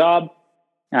to get a job."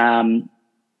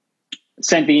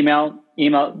 Sent the email.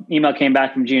 Email came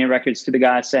back from G Unit Records to the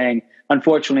guy saying,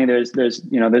 "Unfortunately,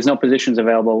 there's no positions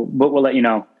available, but we'll let you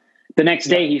know." The next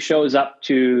day, he shows up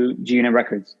to G Unit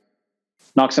Records,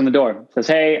 knocks on the door, says,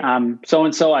 "Hey, I'm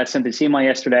so-and-so. I sent this email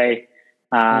yesterday.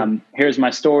 Here's my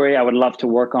story. I would love to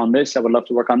work on this. I would love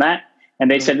to work on that." And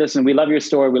they said, "Listen, we love your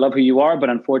story. We love who you are, but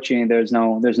unfortunately, there's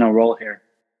no role here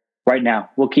right now.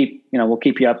 We'll keep you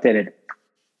updated."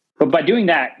 But by doing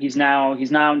that, he's now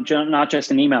not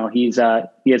just an email. He has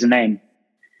a name.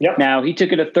 Yep. Now he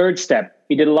took it a third step.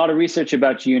 He did a lot of research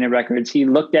about G Unit Records. He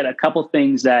looked at a couple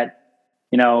things that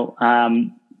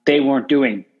they weren't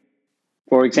doing.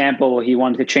 For example, he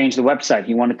wanted to change the website.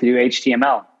 He wanted to do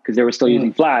HTML because they were still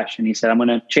using Flash. And he said, "I'm going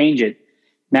to change it."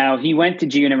 Now he went to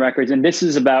G Unit Records, and this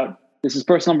is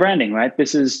personal branding, right?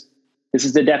 This is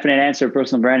the definite answer of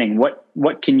personal branding.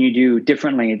 What can you do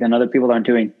differently than other people aren't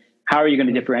doing? How are you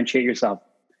going to differentiate yourself?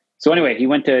 So anyway, he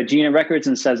went to G Unit Records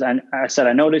and says,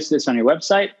 I noticed this on your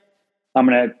website.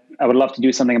 I would love to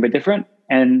do something a bit different.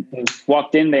 And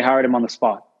walked in, they hired him on the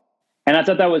spot. And I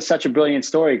thought that was such a brilliant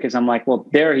story, because I'm like, well,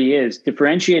 there he is,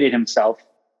 differentiated himself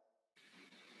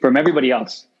from everybody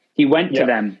else. He went to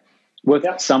them with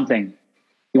something.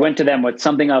 He went to them with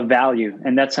something of value,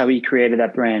 and that's how he created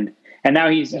that brand. And now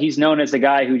he's known as the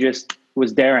guy who just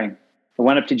was daring. I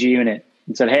went up to G Unit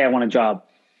and said, "Hey, I want a job."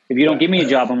 If you don't give me a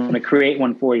job, I'm going to create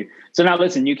one for you. So now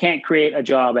listen, you can't create a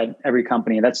job at every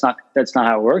company. That's not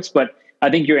how it works. But I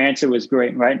think your answer was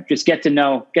great, right? Just get to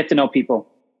know people,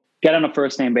 get on a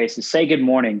first name basis, say good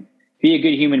morning, be a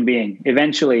good human being.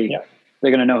 Eventually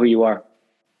they're going to know who you are.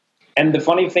 And the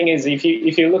funny thing is, if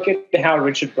you look at how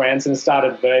Richard Branson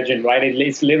started Virgin, right?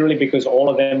 It's literally because all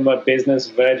of them were business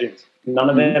virgins. None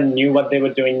of them knew what they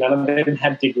were doing. None of them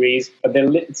had degrees, but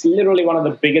it's literally one of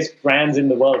the biggest brands in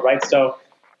the world, right? So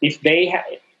if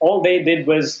all they did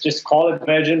was just call it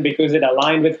Virgin because it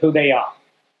aligned with who they are.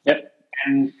 Yep.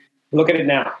 And look at it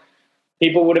now.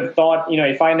 People would have thought,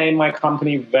 if I name my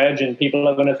company Virgin, people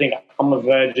are going to think I'm a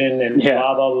virgin and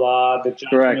blah, blah, blah, the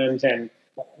judgment. And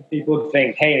people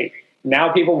think, hey,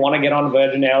 now people want to get on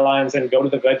Virgin Airlines and go to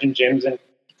the Virgin gyms, and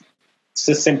it's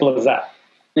as simple as that.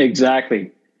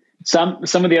 Exactly. Some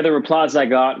of the other replies I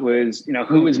got was,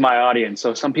 who is my audience?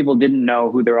 So some people didn't know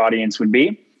who their audience would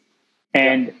be.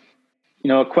 And,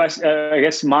 a question, I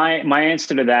guess my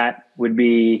answer to that would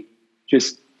be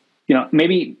just,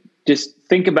 maybe just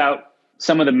think about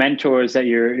some of the mentors that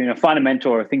find a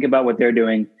mentor, think about what they're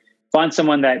doing, find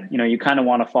someone that, you kind of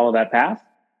want to follow that path,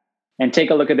 and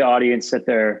take a look at the audience that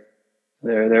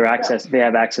they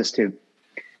have access to.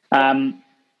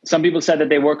 Some people said that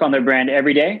they work on their brand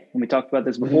every day. And we talked about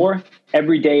this before.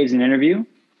 Every day is an interview.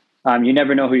 You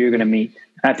never know who you're going to meet.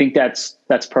 And I think that's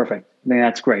perfect. I think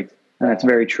that's great. And that's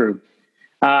very true.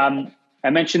 I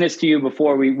mentioned this to you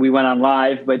before we went on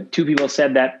live, but 2 people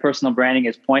said that personal branding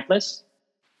is pointless.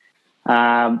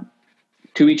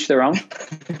 To each their own.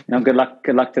 Good luck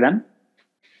to them.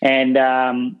 And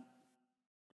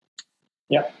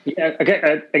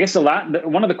okay. I guess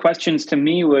one of the questions to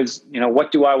me was,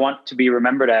 what do I want to be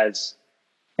remembered as?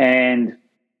 And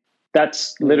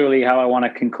that's literally how I want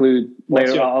to conclude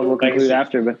later. We'll conclude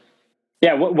after, but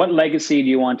what legacy do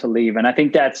you want to leave? And I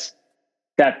think that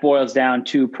boils down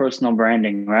to personal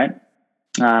branding, right?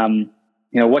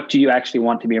 What do you actually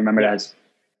want to be remembered as?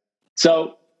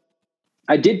 So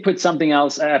I did put something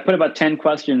else. I put about 10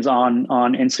 questions on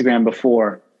Instagram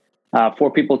before,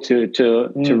 for people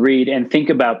to read and think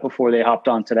about before they hopped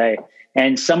on today.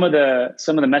 And some of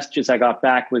the messages I got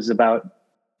back was about,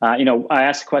 I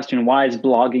asked the question, why is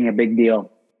blogging a big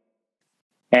deal?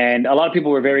 And a lot of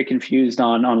people were very confused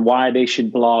on why they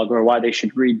should blog or why they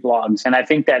should read blogs. And I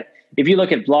think that if you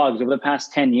look at blogs over the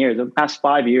past 10 years, over the past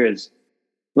 5 years,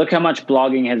 look how much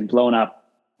blogging has blown up,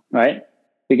 right?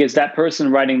 Because that person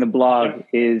writing the blog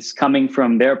is coming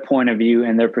from their point of view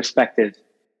and their perspective.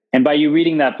 And by you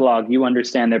reading that blog, you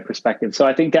understand their perspective. So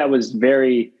I think that was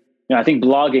I think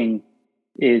blogging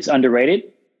is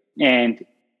underrated. And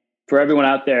for everyone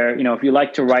out there, if you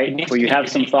like to write or you have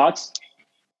some thoughts,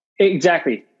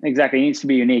 exactly. It needs to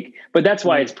be unique. But that's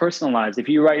why it's personalized. If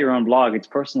you write your own blog, it's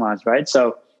personalized, right?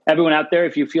 So everyone out there,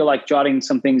 if you feel like jotting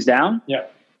some things down,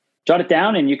 jot it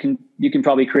down, and you can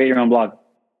probably create your own blog.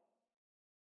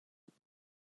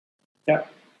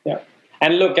 Yeah.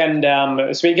 And look,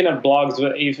 speaking of blogs,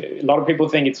 a lot of people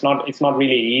think it's not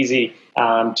really easy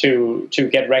to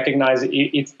get recognized.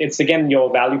 It's again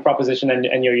your value proposition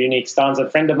and your unique stance. A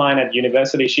friend of mine at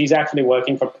university, she's actually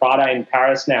working for Prada in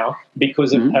Paris now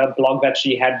because of her blog that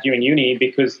she had during uni.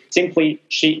 Because simply,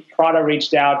 Prada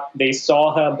reached out, they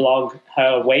saw her blog,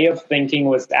 her way of thinking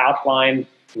was outlined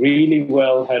really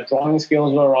well, her drawing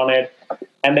skills were on it,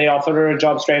 and they offered her a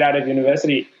job straight out of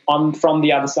university from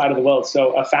the other side of the world.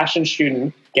 So a fashion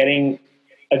student getting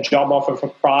a job offer for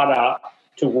Prada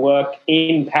to work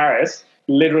in Paris,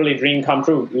 literally dream come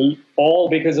true, all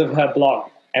because of her blog.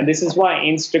 And this is why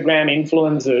Instagram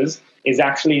influencers is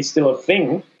actually still a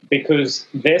thing, because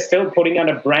they're still putting out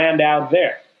a brand out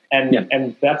there.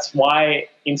 And that's why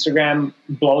Instagram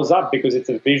blows up, because it's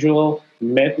a visual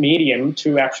medium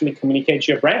to actually communicate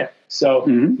your brand. So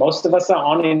most of us are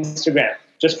on Instagram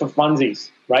just for funsies,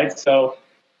 right? So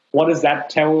what does that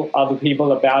tell other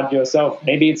people about yourself?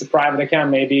 Maybe it's a private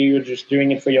account. Maybe you're just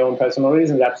doing it for your own personal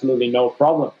reasons. Absolutely no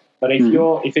problem. But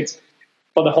if it's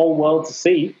for the whole world to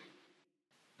see,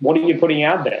 what are you putting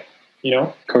out there?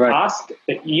 Correct.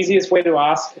 The easiest way to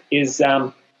ask is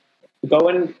go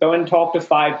and talk to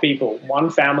 5 people, one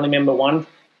family member,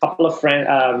 couple of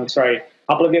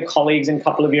your colleagues and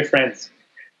couple of your friends.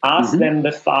 Ask them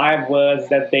the 5 words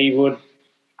that they would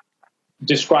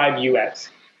describe you as.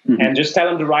 And just tell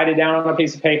them to write it down on a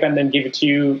piece of paper and then give it to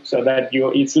you, so that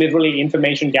it's literally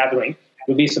information gathering.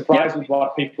 You'll be surprised with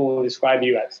what people will describe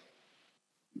you as.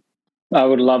 I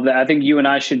would love that. I think you and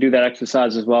I should do that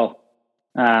exercise as well.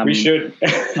 We should.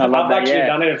 I've actually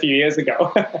done it a few years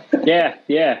ago.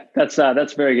 Yeah.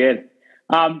 That's very good.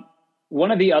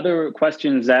 One of the other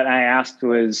questions that I asked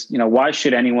was, why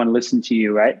should anyone listen to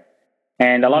you, right?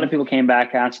 And a lot of people came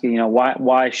back asking,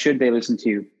 why should they listen to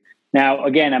you? Now,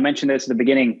 again, I mentioned this at the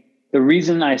beginning. The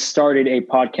reason I started a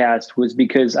podcast was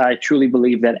because I truly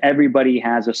believe that everybody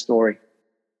has a story.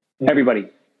 Everybody,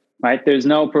 right? There's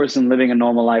no person living a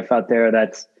normal life out there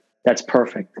that's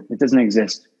perfect. It doesn't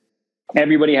exist.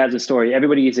 Everybody has a story.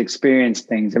 Everybody's experienced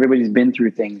things. Everybody's been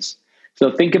through things. So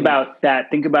think about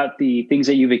that. Think about the things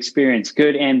that you've experienced,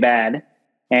 good and bad.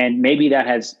 And maybe that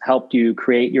has helped you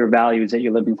create your values that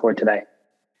you're living for today.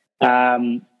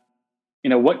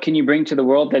 What can you bring to the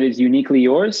world that is uniquely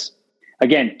yours?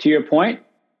 Again, to your point,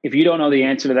 if you don't know the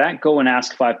answer to that, go and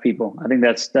ask 5 people. I think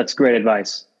that's great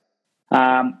advice.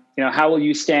 How will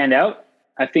you stand out?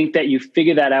 I think that you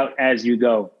figure that out as you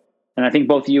go. And I think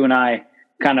both you and I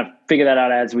kind of figure that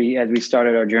out as we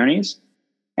started our journeys.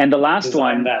 And the last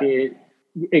one is,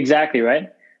 exactly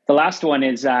right. The last one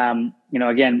is,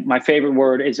 again, my favorite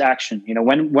word is action.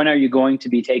 When are you going to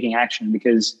be taking action?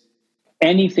 Because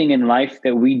anything in life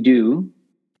that we do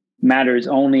matters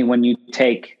only when you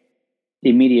take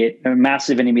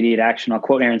massive and immediate action. I'll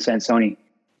quote Aaron Sansoni.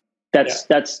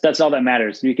 That's all that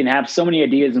matters. You can have so many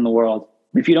ideas in the world.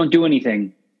 If you don't do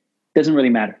anything, it doesn't really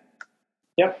matter.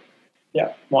 Yep.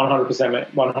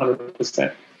 100%,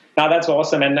 100%. Now that's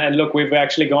awesome. And look, we've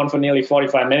actually gone for nearly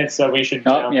 45 minutes, so we should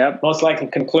most likely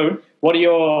conclude. What are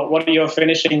your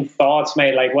finishing thoughts,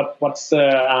 mate? Like what's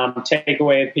the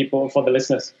takeaway people for the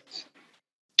listeners?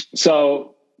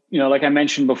 So, like I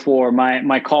mentioned before,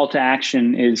 my call to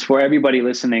action is for everybody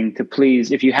listening to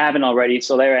please, if you haven't already.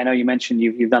 So Larry, I know you mentioned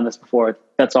you've done this before.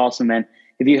 That's awesome, man.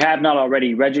 If you have not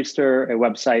already, register a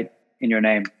website in your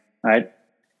name. All right.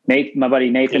 My buddy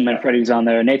Nathan Manfredi's on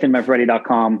there,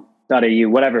 nathanmanfredi.com.au,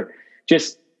 whatever.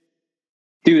 Just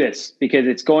do this because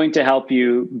it's going to help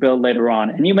you build later on.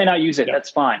 And you may not use it. That's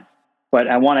fine. But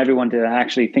I want everyone to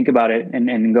actually think about it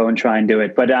and go and try and do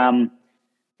it. But,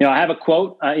 I have a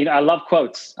quote. I love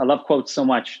quotes. I love quotes so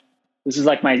much. This is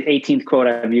like my 18th quote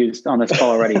I've used on this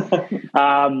call already.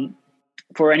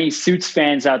 For any Suits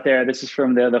fans out there, this is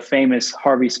from the famous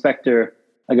Harvey Specter,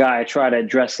 a guy I try to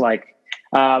dress like.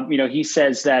 He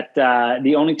says that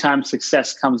the only time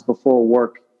success comes before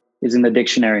work is in the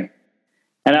dictionary.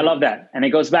 And I love that. And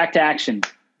it goes back to action.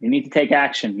 You need to take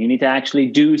action. You need to actually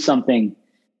do something.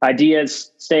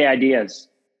 Ideas stay ideas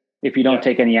if you don't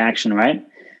take any action, right?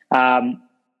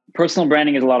 Personal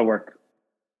branding is a lot of work.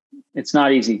 It's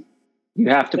not easy. You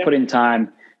have to put in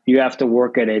time. You have to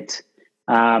work at it.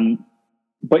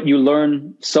 But you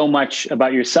learn so much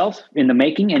about yourself in the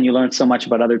making, and you learn so much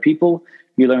about other people.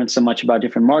 You learn so much about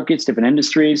different markets, different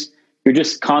industries. You're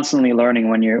just constantly learning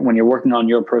when you're working on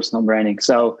your personal branding.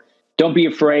 So don't be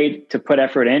afraid to put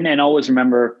effort in, and always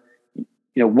remember,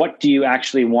 what do you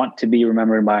actually want to be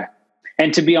remembered by?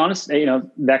 And to be honest,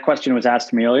 that question was asked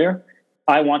to me earlier.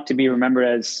 I want to be remembered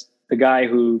as the guy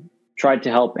who tried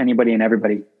to help anybody and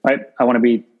everybody, right? I want to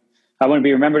be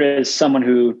remembered as someone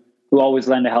who always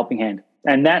lent a helping hand.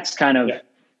 And that's kind of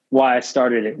why I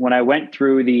started it. When I went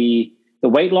through the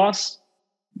weight loss,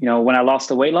 when I lost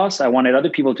the weight loss, I wanted other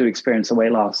people to experience the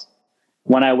weight loss.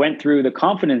 When I went through the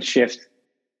confidence shift,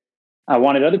 I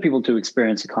wanted other people to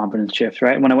experience the confidence shift,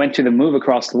 right? When I went to the move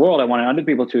across the world, I wanted other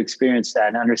people to experience that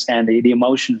and understand the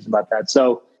emotions about that.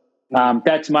 So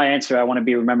that's my answer. I want to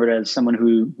be remembered as someone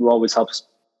who always helps.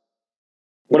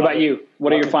 What about you?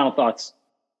 What are your final thoughts?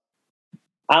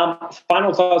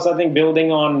 Final thoughts, I think,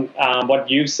 building on what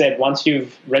you've said. Once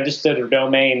you've registered a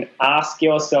domain, ask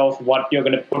yourself what you're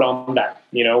going to put on that.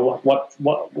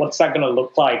 What's that going to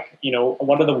look like?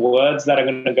 What are the words that are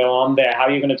going to go on there? How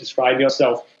are you going to describe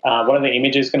yourself? What are the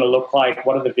images going to look like?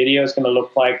 What are the videos going to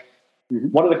look like? Mm-hmm.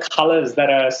 What are the colors that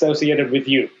are associated with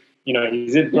you?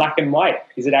 Is it black and white?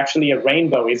 Is it actually a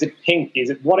rainbow? Is it pink? Is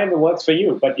it whatever works for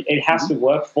you? But it has to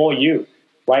work for you.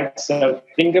 Right. So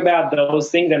think about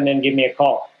those things and then give me a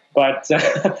call. But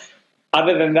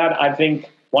other than that, I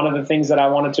think one of the things that I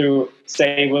wanted to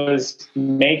say was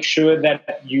make sure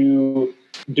that you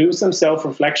do some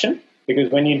self-reflection,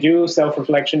 because when you do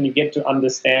self-reflection, you get to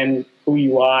understand who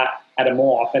you are at a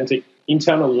more authentic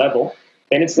internal level.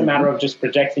 Then it's a matter of just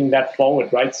projecting that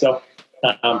forward. Right. So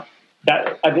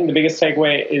that I think the biggest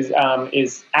takeaway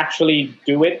is actually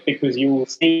do it, because you will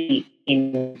see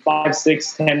in 5,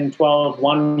 6, 10, 12,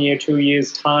 1 year, 2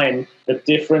 years time, the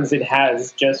difference it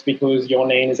has just because your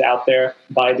name is out there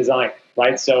by design,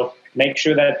 right? So make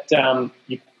sure that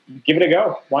you give it a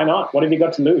go. Why not? What have you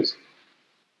got to lose?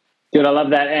 Dude, I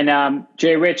love that. And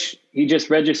Jay Rich, he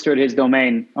just registered his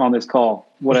domain on this call.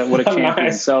 What a champion.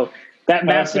 Nice. So that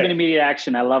massive and immediate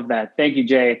action, I love that. Thank you,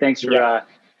 Jay. Thanks for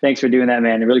doing that,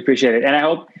 man. I really appreciate it. And I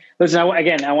hope, listen, I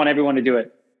want everyone to do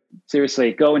it.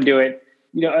 Seriously, go and do it.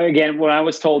 again, when I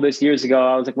was told this years ago,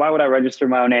 I was like, why would I register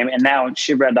my own name? And now it's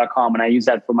shivbrad.com, and I use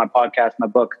that for my podcast, my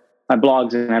book, my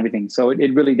blogs, and everything. So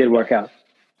it really did work out.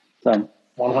 So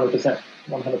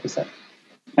 100%.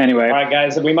 Anyway. All right,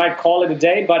 guys, we might call it a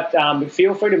day, but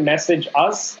feel free to message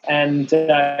us. And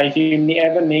if you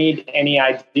ever need any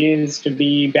ideas to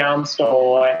be bounced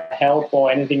or help or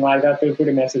anything like that, feel free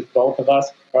to message both of us.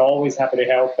 We're always happy to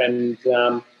help. And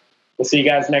we'll see you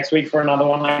guys next week for another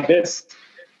one like this.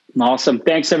 Awesome.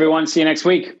 Thanks, everyone. See you next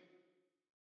week.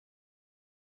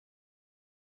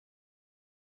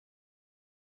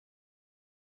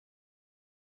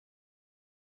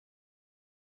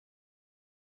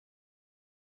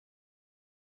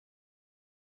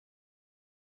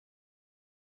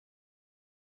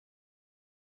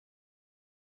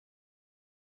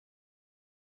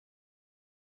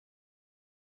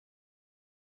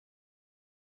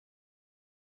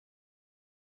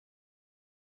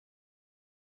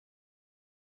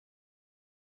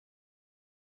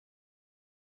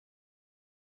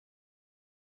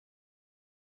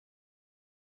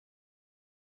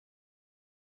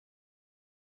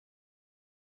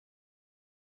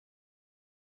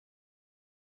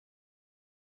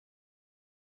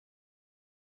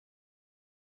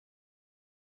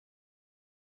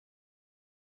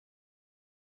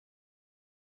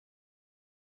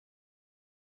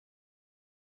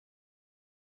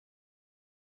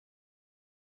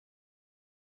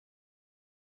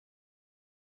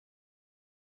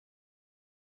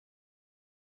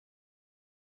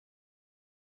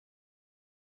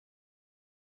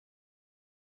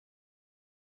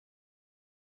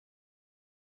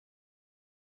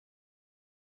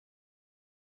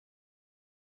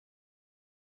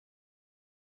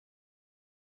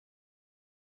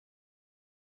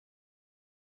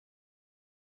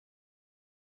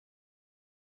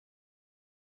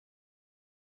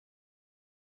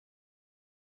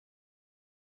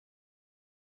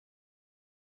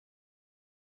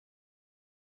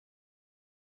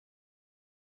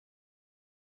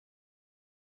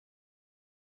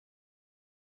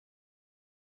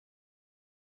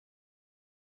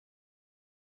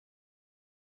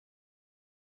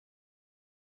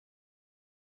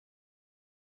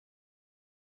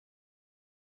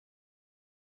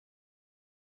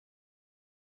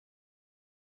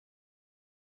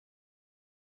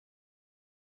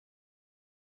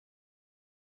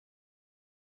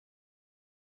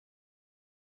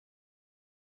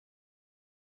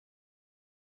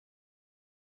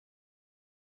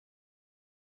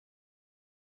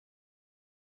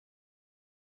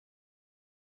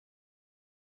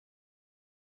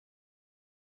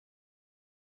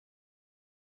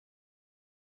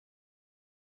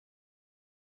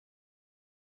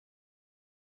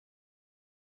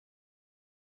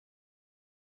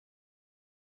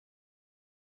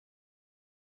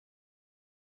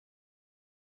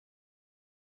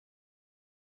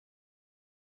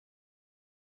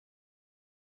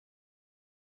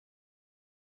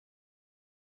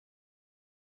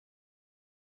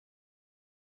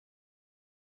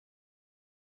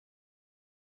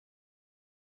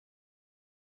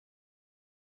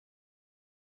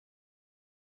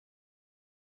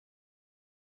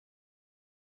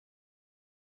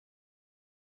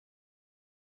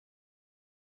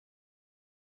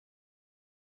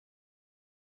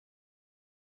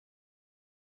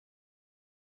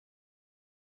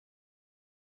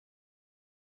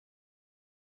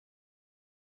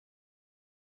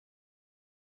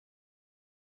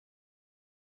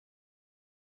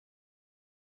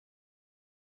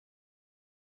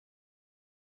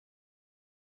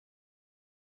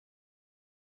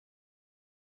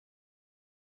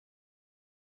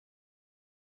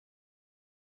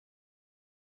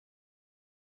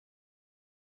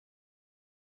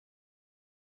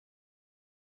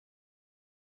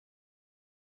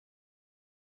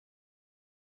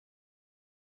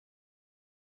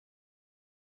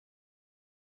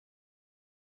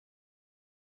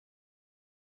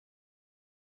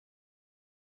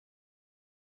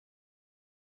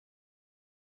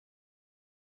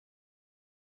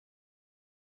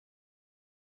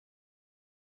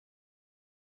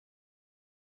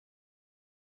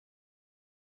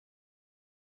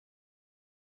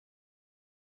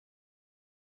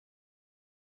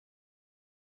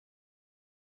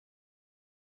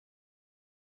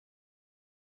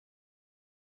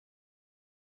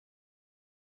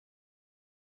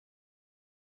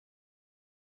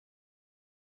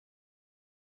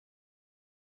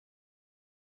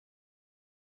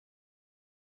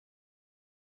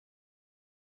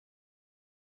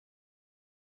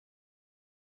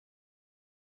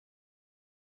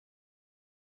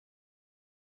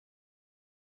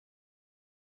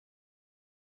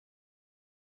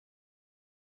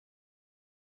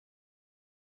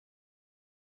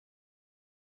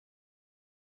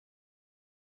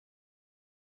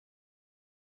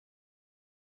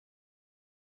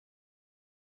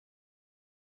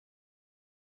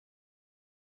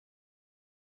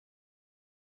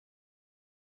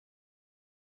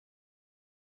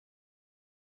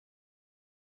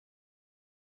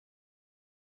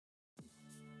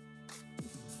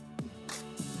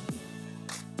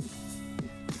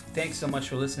 Thanks so much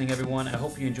for listening, everyone. I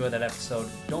hope you enjoyed that episode.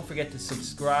 Don't forget to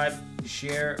subscribe,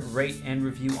 share, rate, and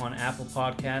review on Apple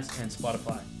Podcasts and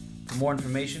Spotify. For more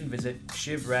information, visit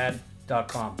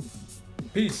shivrad.com.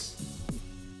 Peace.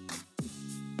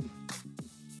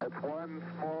 It's one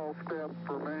small step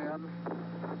for man,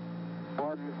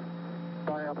 one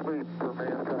giant leap for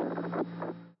mankind.